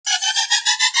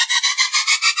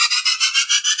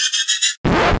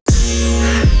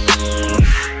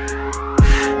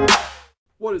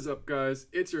is up, guys?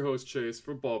 It's your host Chase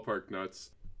from Ballpark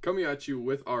Nuts, coming at you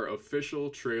with our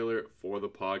official trailer for the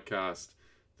podcast.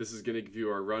 This is going to give you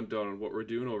our rundown on what we're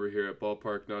doing over here at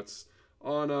Ballpark Nuts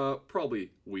on a probably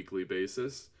weekly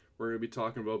basis. We're going to be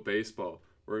talking about baseball.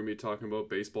 We're going to be talking about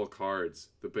baseball cards,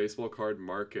 the baseball card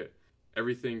market,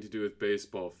 everything to do with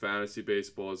baseball, fantasy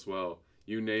baseball as well.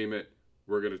 You name it,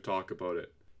 we're going to talk about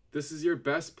it. This is your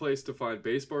best place to find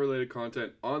baseball-related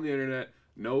content on the internet,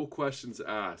 no questions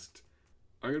asked.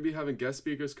 I'm going to be having guest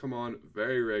speakers come on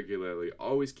very regularly,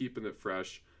 always keeping it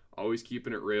fresh, always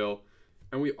keeping it real.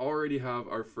 And we already have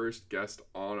our first guest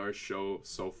on our show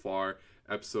so far,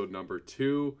 episode number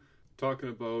 2, talking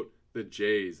about the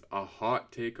Jays, a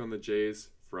hot take on the Jays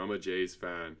from a Jays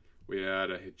fan. We had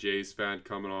a Jays fan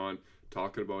coming on,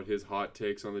 talking about his hot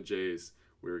takes on the Jays.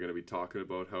 We were going to be talking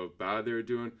about how bad they were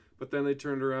doing, but then they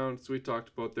turned around, so we talked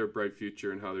about their bright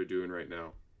future and how they're doing right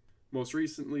now. Most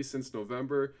recently, since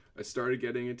November, I started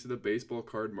getting into the baseball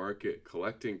card market,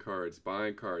 collecting cards,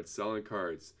 buying cards, selling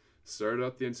cards. Started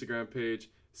up the Instagram page,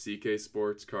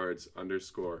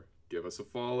 cksportscards_. Give us a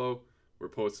follow. We're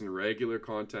posting regular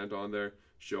content on there,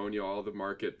 showing you all the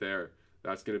market there.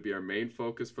 That's going to be our main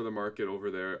focus for the market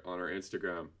over there on our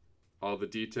Instagram. All the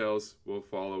details will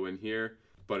follow in here,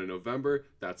 but in November,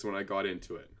 that's when I got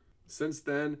into it. Since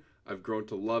then, I've grown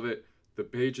to love it. The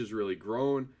page has really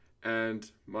grown, and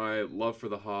my love for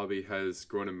the hobby has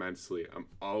grown immensely. I'm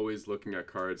always looking at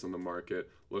cards on the market,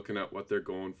 looking at what they're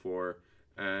going for,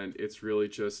 and it's really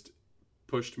just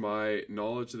pushed my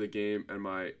knowledge of the game and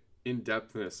my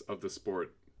in-depthness of the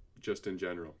sport just in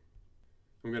general.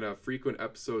 I'm going to have frequent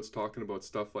episodes talking about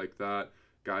stuff like that,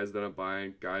 guys that I'm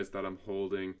buying, guys that I'm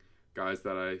holding, guys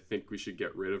that I think we should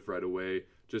get rid of right away,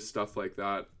 just stuff like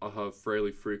that. I'll have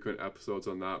fairly frequent episodes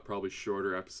on that, probably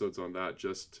shorter episodes on that,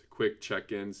 just quick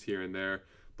check-ins here and there.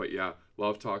 But yeah,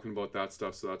 love talking about that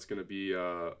stuff, so that's going to be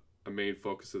a main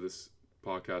focus of this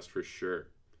podcast for sure.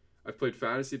 I've played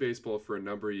fantasy baseball for a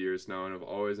number of years now, and I've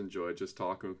always enjoyed just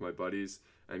talking with my buddies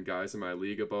and guys in my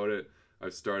league about it.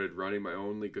 I've started running my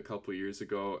own league a couple years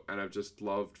ago, and I've just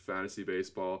loved fantasy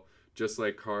baseball. Just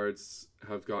like cards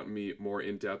have gotten me more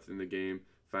in-depth in the game,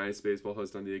 fantasy baseball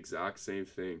has done the exact same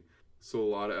thing. So a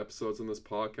lot of episodes on this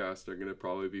podcast are going to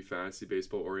probably be fantasy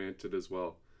baseball oriented as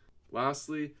well.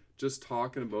 Lastly, just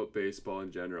talking about baseball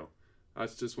in general.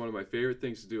 That's just one of my favorite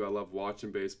things to do. I love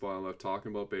watching baseball. I love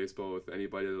talking about baseball with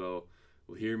anybody that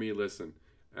will hear me listen.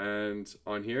 And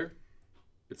on here,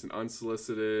 it's an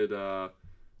unsolicited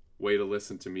way to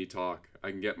listen to me talk.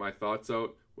 I can get my thoughts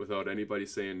out without anybody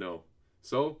saying no.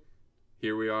 So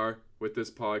here we are with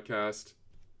this podcast,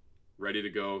 ready to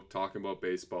go, talking about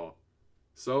baseball.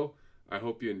 So I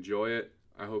hope you enjoy it.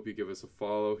 I hope you give us a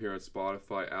follow here on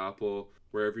Spotify, Apple,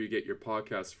 wherever you get your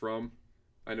podcasts from.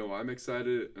 I know I'm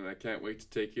excited, and I can't wait to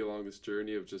take you along this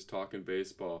journey of just talking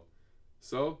baseball.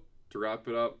 So to wrap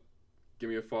it up, give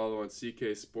me a follow on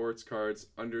cksportscards_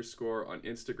 on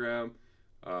Instagram.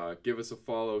 Give us a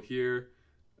follow here,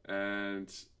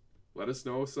 and let us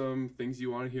know some things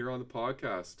you want to hear on the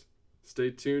podcast.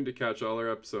 Stay tuned to catch all our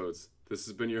episodes. This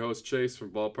has been your host Chase from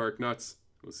Ballpark Nuts.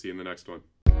 We'll see you in the next one.